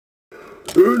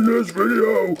In this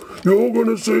video, you're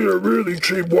gonna see a really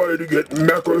cheap way to get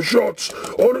macro shots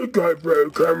on a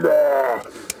GoPro camera.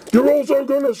 You're also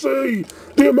gonna see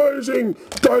the amazing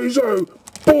Daiso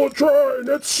bullet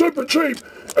train, it's super cheap.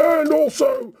 And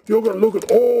also, you're gonna look at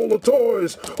all the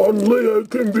toys on Leo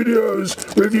Kim Video's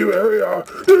review area.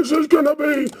 This is gonna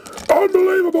be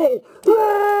unbelievable.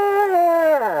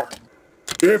 Roar!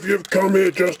 If you've come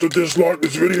here just to dislike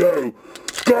this video,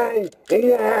 go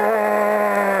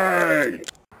away!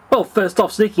 Well, first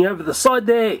off, sneaking over the side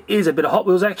there is a bit of Hot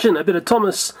Wheels action, a bit of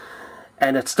Thomas,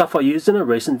 and it's stuff I used in a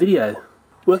recent video.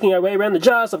 Working our way around the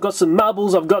jars, I've got some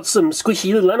marbles, I've got some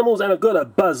squishy little animals, and I've got a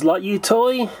Buzz Lightyear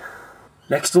toy.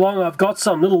 Next along, I've got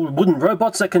some little wooden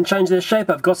robots that can change their shape,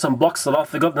 I've got some blocks that I've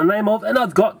forgotten the name of, and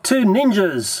I've got two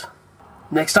ninjas.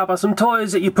 Next up are some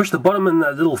toys that you push the bottom and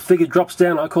the little figure drops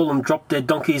down. I call them drop dead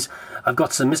donkeys. I've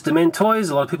got some Mr. Men toys,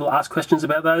 a lot of people ask questions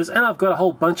about those, and I've got a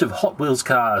whole bunch of Hot Wheels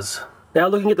cars. Now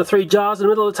looking at the three jars in the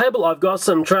middle of the table, I've got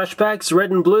some trash packs,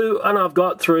 red and blue, and I've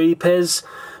got three Pez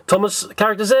Thomas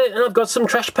characters there, and I've got some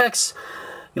trash packs,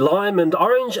 lime and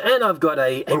orange, and I've got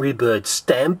a Angry Bird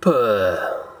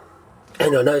stamper.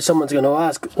 And I know someone's going to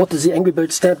ask, what does the Angry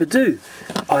Bird stamper do?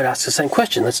 I'd ask the same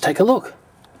question. Let's take a look.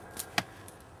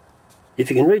 If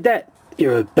you can read that,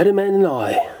 you're a better man than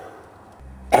I.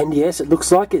 And yes, it looks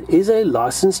like it is a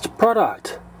licensed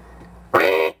product.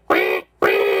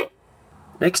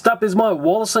 Next up is my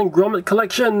Wallace and Gromit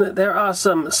collection. There are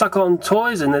some suck-on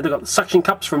toys, and they've got suction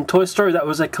cups from Toy Story. That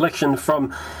was a collection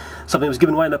from something that was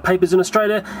given away in the papers in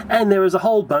Australia. And there is a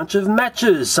whole bunch of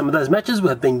matches. Some of those matches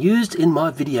have been used in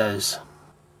my videos.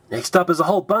 Next up is a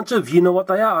whole bunch of, you know what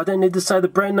they are, I don't need to say the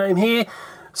brand name here.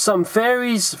 Some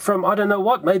fairies from I don't know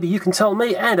what, maybe you can tell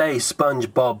me, and a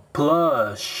SpongeBob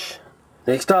plush.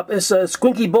 Next up is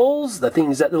squinky balls, the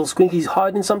things that little squinkies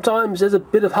hide in sometimes. There's a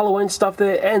bit of Halloween stuff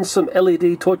there, and some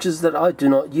LED torches that I do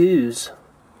not use.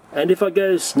 And if I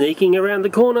go sneaking around the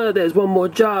corner, there's one more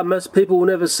jar most people will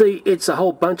never see. It's a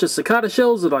whole bunch of cicada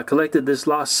shells that I collected this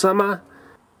last summer.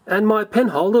 And my pen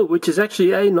holder, which is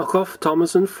actually a knockoff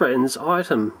Thomas & Friends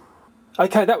item.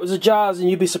 Okay, that was the jars, and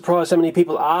you'd be surprised how many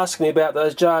people ask me about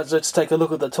those jars. Let's take a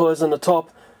look at the toys on the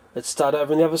top. Let's start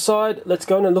over on the other side. Let's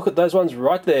go in and look at those ones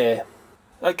right there.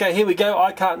 Okay, here we go.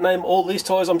 I can't name all these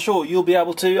toys. I'm sure you'll be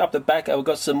able to. Up the back, I've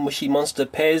got some Wishy Monster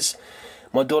Pez.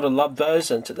 My daughter loved those,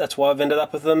 and that's why I've ended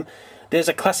up with them. There's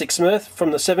a classic Smurf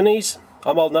from the 70s.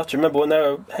 I'm old enough to remember when they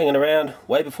were hanging around,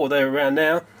 way before they were around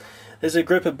now. There's a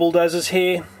group of bulldozers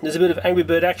here. There's a bit of Angry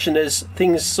Bird action. There's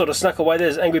things sort of snuck away.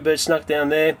 There's Angry Bird snuck down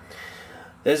there.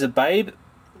 There's a Babe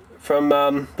from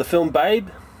the film Babe,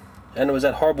 and it was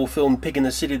that horrible film Pig in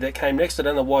the City that came next. I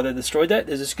don't know why they destroyed that.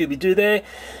 There's a Scooby-Doo there.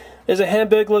 There's a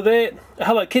Hamburglar there. A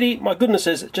Hello Kitty. My goodness,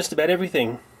 there's just about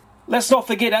everything. Let's not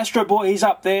forget Astro Boy. He's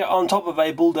up there on top of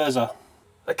a bulldozer.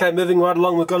 Okay, moving right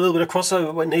along, we've got a little bit of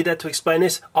crossover. We need that to explain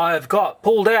this. I have got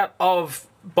pulled out of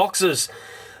boxes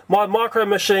my Micro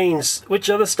Machines, which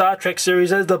are the Star Trek series.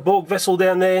 There's the Borg vessel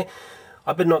down there.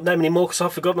 I better not name any more because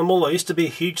I've forgotten them all. I used to be a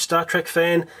huge Star Trek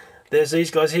fan. There's these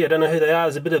guys here, I don't know who they are.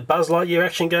 There's a bit of Buzz Lightyear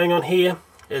action going on here.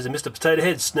 There's a Mr. Potato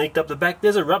Head sneaked up the back.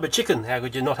 There's a rubber chicken. How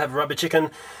could you not have a rubber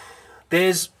chicken?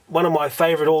 There's one of my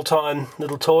favourite all-time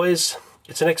little toys.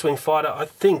 It's an X-Wing fighter. I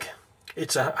think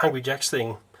it's a Hungry Jack's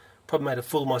thing. Probably made a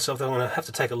fool of myself, though. I'm going to have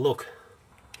to take a look.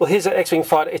 Well, here's an X-Wing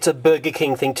fighter. It's a Burger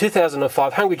King thing.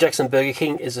 2005. Hungry Jack's and Burger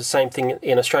King is the same thing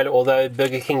in Australia, although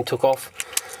Burger King took off.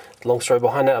 Long story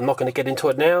behind that. I'm not going to get into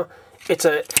it now. It's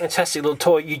a fantastic little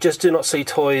toy. You just do not see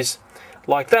toys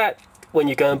like that when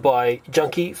you go and buy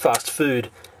junky fast food.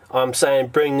 I'm saying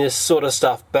bring this sort of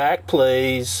stuff back,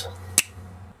 please.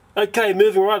 Okay,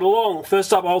 moving right along.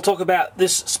 First up, I'll talk about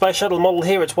this Space Shuttle model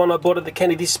here. It's one I bought at the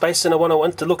Kennedy Space Center when I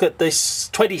went to look at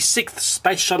this 26th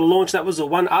Space Shuttle launch. That was the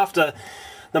one after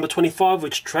number 25,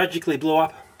 which tragically blew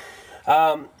up.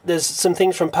 There's some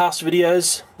things from past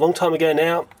videos, long time ago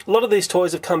now. A lot of these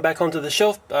toys have come back onto the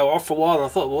shelf. They were off for a while, and I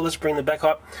thought, well, let's bring them back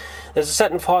up. There's a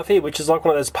Saturn V here, which is like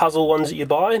one of those puzzle ones that you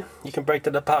buy. You can break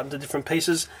that apart into different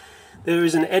pieces. There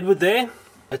is an Edward there.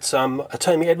 It's a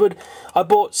Tommy Edward. I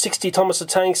bought 60 Thomas the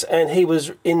Tanks, and he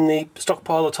was in the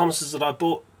stockpile of Thomases that I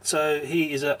bought. So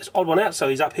he is an odd one out, so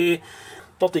he's up here.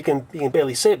 Not that you can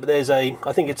barely see it, but there's I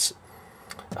think it's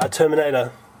a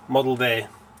Terminator model there.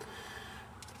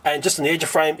 And just on the edge of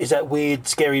frame is that weird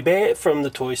scary bear from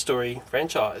the Toy Story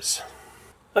franchise.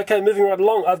 Okay, moving right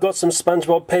along, I've got some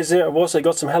SpongeBob Pez there. I've also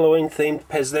got some Halloween themed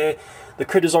Pez there. The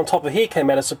critters on top of here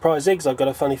came out of surprise eggs. I've got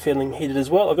a funny feeling he did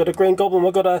as well. I've got a Green Goblin,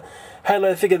 I've got a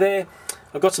Halo figure there.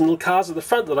 I've got some little cars at the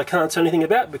front that I can't tell anything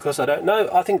about because I don't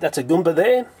know. I think that's a Goomba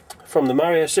there from the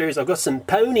Mario series. I've got some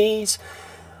ponies.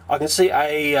 I can see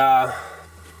a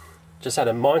Just had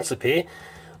a mind slip here.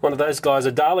 One of those guys,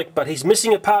 a Dalek, but he's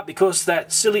missing a part because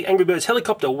that silly Angry Birds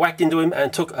helicopter whacked into him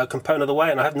and took a component away,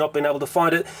 and I have not been able to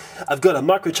find it. I've got a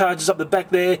microchargers up the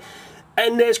back there,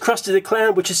 and there's Krusty the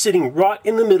Clown, which is sitting right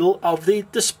in the middle of the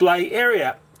display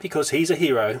area because he's a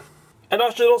hero. And I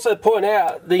should also point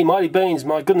out the Mighty Beans.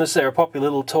 My goodness, they're a popular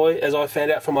little toy, as I found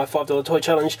out from my $5 toy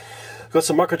challenge. Got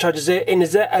some microchargers there, and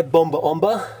is that a Bomba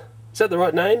Omba? Is that the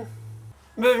right name?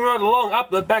 Moving right along,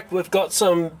 up the back we've got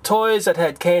some toys that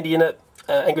had candy in it.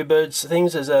 Angry Birds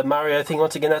things. There's a Mario thing.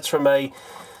 Once again, that's from a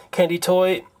candy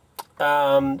toy.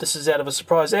 This is out of a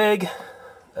surprise egg.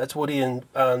 That's Woody and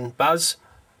Buzz.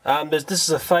 This is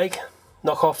a fake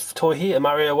knockoff toy here, a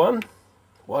Mario one.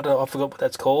 Well, I forgot what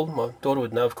that's called. My daughter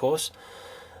would know, of course.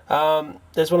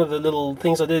 There's one of the little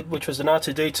things I did, which was an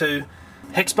R2-D2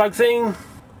 hex bug thing.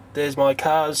 There's my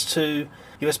Cars 2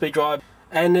 USB drive.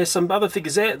 And there's some other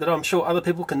figures there that I'm sure other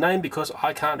people can name because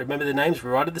I can't remember their names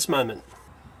right at this moment.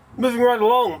 Moving right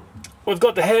along, we've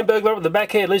got the Hamburglar at the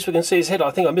back here. At least we can see his head.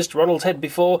 I think I missed Ronald's head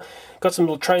before. Got some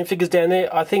little train figures down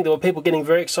there. I think there were people getting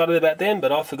very excited about them,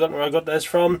 but I've forgotten where I got those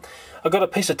from. I got a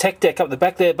piece of tech deck up the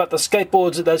back there, but the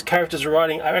skateboards that those characters are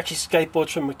riding are actually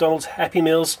skateboards from McDonald's Happy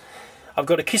Meals. I've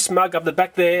got a Kiss mug up the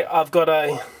back there. I've got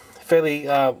a fairly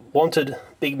wanted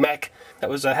Big Mac. That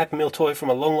was a Happy Meal toy from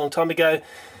a long, long time ago.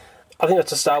 I think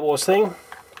that's a Star Wars thing.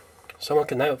 Someone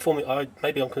can name it for me.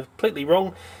 Maybe I'm completely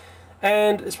wrong.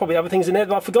 And there's probably other things in there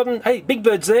that I've forgotten. Hey, Big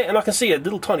Bird's there, and I can see a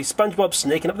little tiny SpongeBob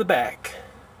sneaking up the back.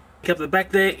 Up the back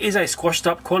there is a squashed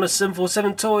up Qantas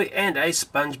 747 toy and a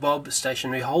SpongeBob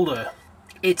stationery holder.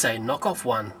 It's a knockoff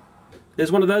one.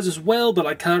 There's one of those as well, but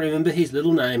I can't remember his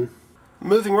little name.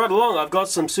 Moving right along, I've got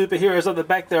some superheroes up the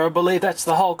back there. I believe that's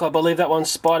the Hulk, I believe that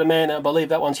one's Spider-Man, I believe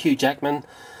that one's Hugh Jackman.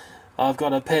 I've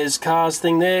got a Pez Cars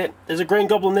thing there. There's a Green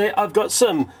Goblin there. I've got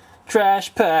some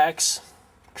trash packs.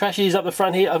 Trashies up the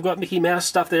front here. I've got Mickey Mouse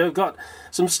stuff there. I've got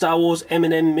some Star Wars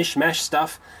M&M mishmash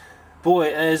stuff. Boy,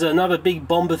 there's another big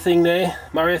bomber thing there.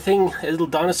 Mario thing. A little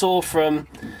dinosaur from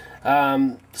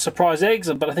Surprise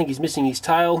Eggs, but I think he's missing his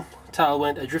tail. Tail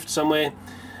went adrift somewhere.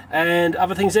 And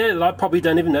other things there that I probably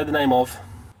don't even know the name of.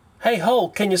 Hey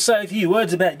Hulk, can you say a few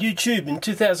words about YouTube in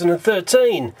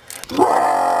 2013?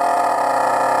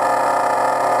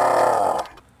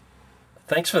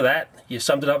 Thanks for that. You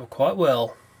summed it up quite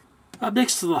well. Up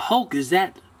next to the Hulk is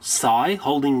that Sai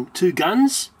holding two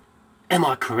guns. Am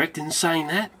I correct in saying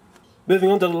that? Moving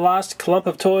on to the last clump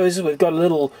of toys, we've got a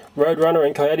little Roadrunner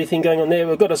and Coyote thing going on there.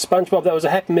 We've got a SpongeBob, that was a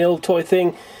Happy Meal toy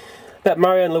thing. That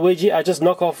Mario and Luigi are just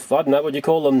knockoff, I don't know what you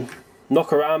call them,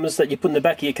 knockeramas that you put in the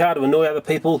back of your car to annoy other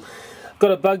people. I've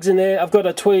got a Bugs in there, I've got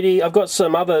a Tweety, I've got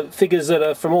some other figures that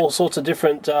are from all sorts of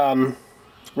different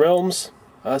realms.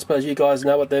 I suppose you guys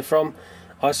know what they're from.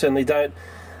 I certainly don't.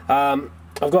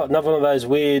 I've got another one of those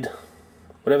weird,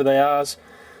 whatever they are.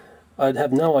 I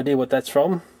have no idea what that's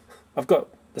from. I've got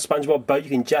the SpongeBob boat you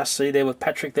can just see there with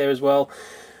Patrick there as well.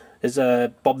 There's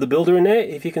a Bob the Builder in there,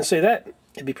 if you can see that.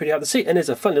 It'd be pretty hard to see. And there's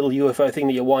a fun little UFO thing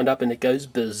that you wind up and it goes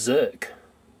berserk.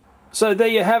 So there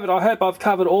you have it. I hope I've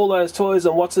covered all those toys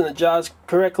and what's in the jars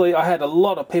correctly. I had a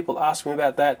lot of people ask me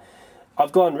about that.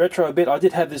 I've gone retro a bit. I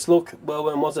did have this look, well,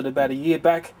 when was it? About a year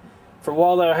back. For a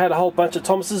while there I had a whole bunch of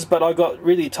Thomases, but I got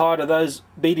really tired of those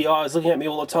beady eyes looking at me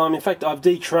all the time. In fact, I've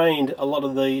detrained a lot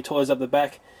of the toys up the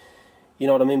back. You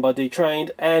know what I mean by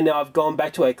detrained. And now I've gone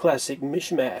back to a classic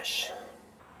mishmash.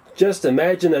 Just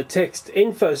imagine a text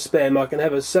info spam I can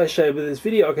have associated with this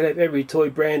video. I can have every toy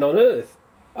brand on earth.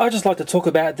 I'd just like to talk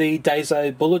about the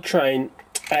Daiso bullet train.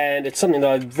 And it's something that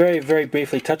I very, very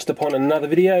briefly touched upon in another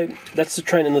video. That's the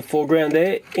train in the foreground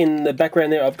there. In the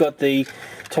background there I've got the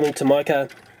Tommy Tomica,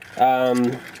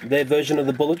 their version of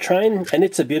the bullet train, and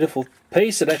it's a beautiful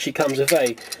piece. It actually comes with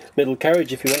a metal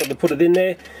carriage if you wanted to put it in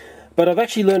there. But I've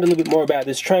actually learned a little bit more about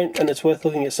this train, and it's worth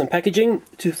looking at some packaging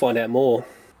to find out more.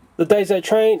 The Daiso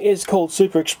train is called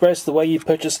Super Express. The way you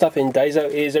purchase stuff in Daiso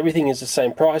is everything is the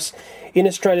same price. In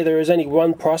Australia there is only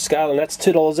one price scale, and that's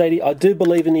 $2.80. I do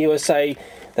believe in the USA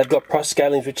they've got price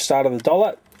scalings which start at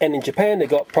 $1, and in Japan they've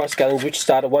got price scalings which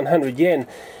start at 100 yen.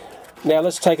 Now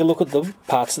let's take a look at the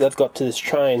parts that they've got to this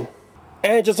train.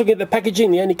 And just looking at the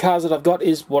packaging, the only cars that I've got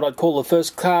is what I'd call the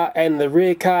first car and the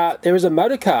rear car. There is a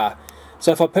motor car.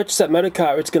 So if I purchase that motor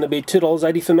car, it's going to be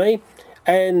 $2.80 for me.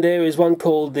 And there is one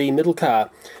called the middle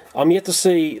car. I'm yet to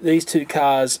see these two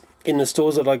cars in the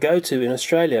stores that I go to in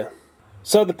Australia.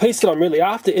 So the piece that I'm really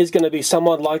after is going to be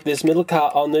somewhat like this middle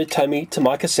car on the TOMY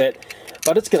TOMICA set,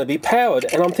 but it's going to be powered.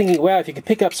 And I'm thinking, wow, if you could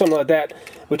pick up something like that,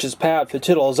 which is powered for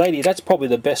 $2.80, that's probably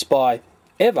the best buy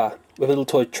ever with a little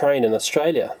toy train in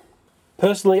Australia.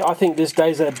 Personally, I think this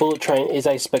Daiso bullet train is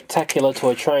a spectacular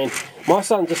toy train. My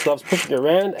son just loves pushing it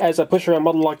around as a push-around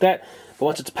model like that, but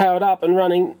once it's powered up and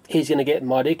running, he's going to get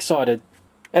mighty excited.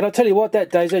 And I'll tell you what,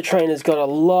 that Daiso train has got a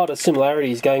lot of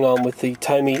similarities going on with the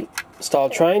Tomy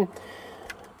style train.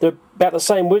 They're about the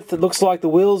same width. It looks like the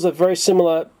wheels are very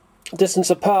similar distance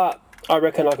apart. I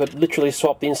reckon I could literally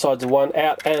swap the insides of one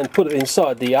out and put it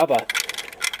inside the other.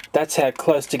 That's how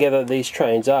close together these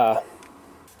trains are.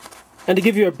 And to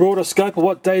give you a broader scope of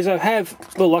what Daiso have,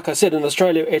 well, like I said, in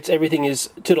Australia, everything is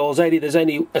 $2.80. There's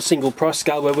only a single price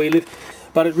scale where we live,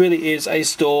 but it really is a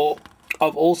store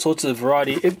of all sorts of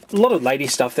variety. A lot of lady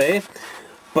stuff there,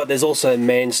 but there's also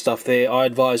man stuff there. I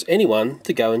advise anyone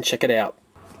to go and check it out.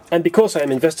 And because I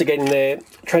am investigating their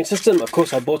train system, of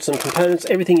course I bought some components.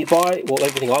 Everything you buy, well,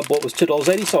 everything I bought was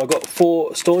 $2.80, so I got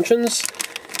 4 stanchions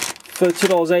for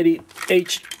 $2.80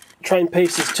 each. Train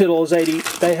piece is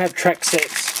 $2.80. They have track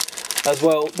sets as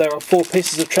well. There are 4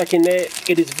 pieces of track in there.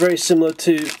 It is very similar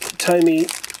to Tomy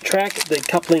track. The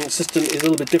coupling system is a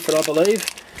little bit different, I believe.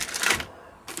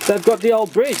 They've got the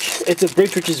old bridge. It's a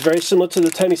bridge which is very similar to the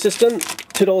Tomy system.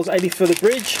 $2.80 for the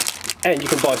bridge, and you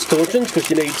can buy stanchions because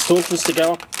you need stanchions to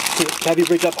go up to have your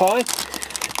bridge up high.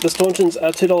 The stanchions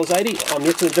are $2.80. I'm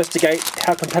yet to investigate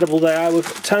how compatible they are with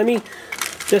Tomy.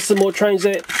 There's some more trains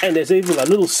there, and there's even a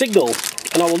little signal.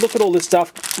 And I will look at all this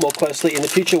stuff more closely in the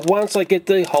future once I get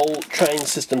the whole train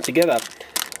system together.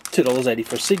 $2.80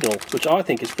 for a signal, which I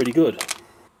think is pretty good.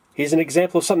 Here's an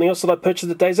example of something else that I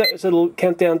purchased at Daiso. It's a little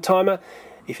countdown timer.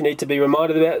 If you need to be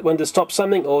reminded about when to stop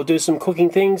something or do some cooking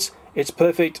things, it's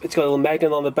perfect. It's got a little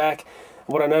magnet on the back.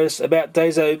 And what I noticed about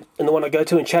Daiso, and the one I go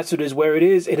to in Chatswood, is where it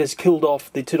is. It has killed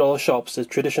off the $2 shops, the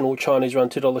traditional Chinese run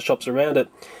 $2 shops around it.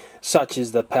 Such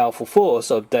is the powerful force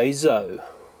of Daiso.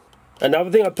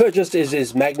 Another thing I purchased is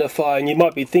this magnifier, and you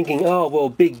might be thinking, oh well,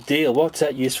 big deal, what's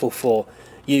that useful for?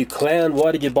 You clown,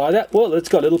 why did you buy that? Well, it's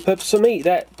got a little purpose for me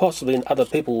that possibly other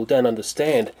people don't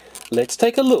understand. Let's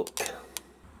take a look.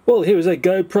 Well, here is a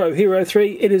GoPro Hero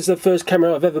 3. It is the first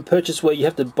camera I've ever purchased where you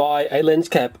have to buy a lens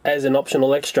cap as an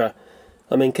optional extra.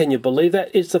 I mean, can you believe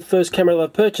that? It's the first camera that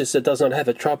I've purchased that does not have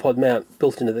a tripod mount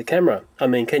built into the camera. I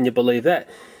mean, can you believe that?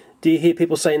 Do you hear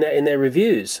people saying that in their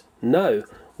reviews? No.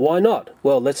 Why not?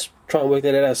 Well, let's try and work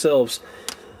that out ourselves.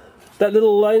 That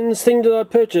little lens thing that I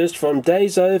purchased from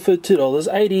Daiso for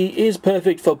 $2.80 is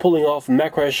perfect for pulling off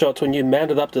macro shots when you mount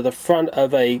it up to the front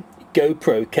of a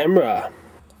GoPro camera.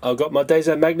 I've got my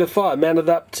Daiso magnifier mounted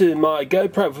up to my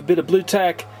GoPro with a bit of blue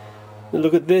tack. And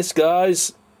look at this,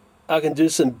 guys. I can do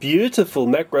some beautiful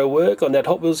macro work on that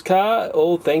Hot Wheels car,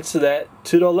 all thanks to that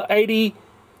 $2.80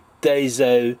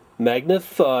 Daiso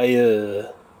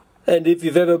magnifier. And if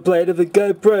you've ever played with a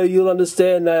GoPro, you'll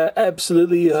understand they're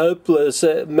absolutely hopeless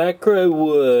at macro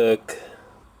work.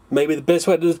 Maybe the best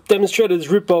way to demonstrate it is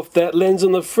rip off that lens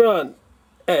on the front.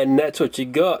 And that's what you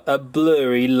got, a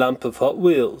blurry lump of Hot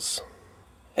Wheels.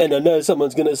 And I know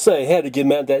someone's going to say, how did you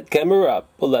mount that camera up?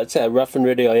 Well, that's how rough and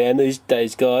ready I am these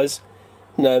days, guys.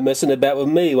 No messing about with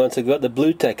me once I got the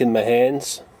blue tack in my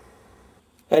hands.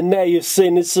 And now you've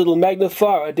seen this little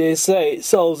magnifier, I dare say it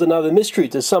solves another mystery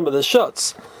to some of the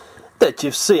shots that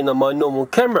you've seen on my normal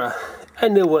camera,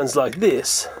 and the ones like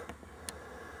this.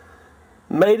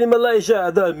 Made in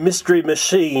Malaysia, the mystery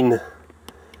machine.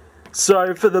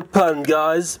 Sorry for the pun,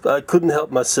 guys, but I couldn't help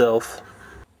myself.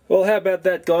 Well, how about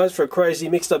that, guys, for a crazy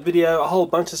mixed up video? A whole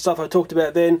bunch of stuff I talked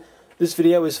about then. This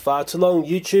video is far too long.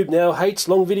 YouTube now hates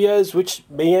long videos which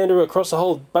meander across a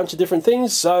whole bunch of different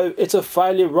things, so it's a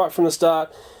failure right from the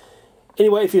start.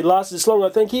 Anyway, if you lasted this long, I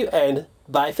thank you, and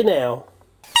bye for now.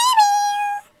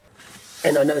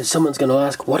 And I know someone's going to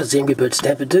ask, what does the Angry Bird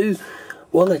stamper do?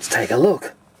 Well, let's take a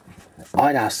look.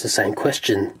 I'd ask the same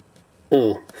question.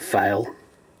 Oh, fail.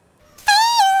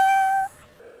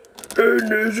 In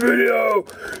this video,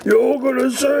 you're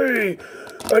gonna see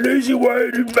an easy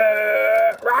way to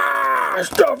get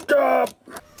stuffed up.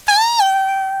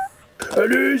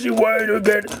 An easy way to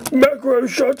get macro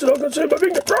shots and I can see my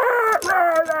finger.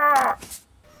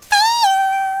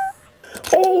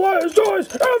 All those toys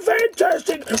are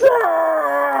fantastic.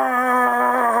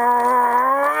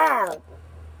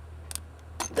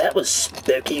 That was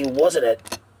spooky, wasn't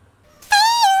it?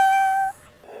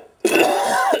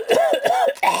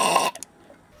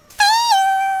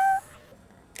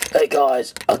 Hey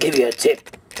guys, I'll give you a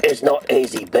tip. It's not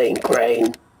easy being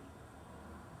green.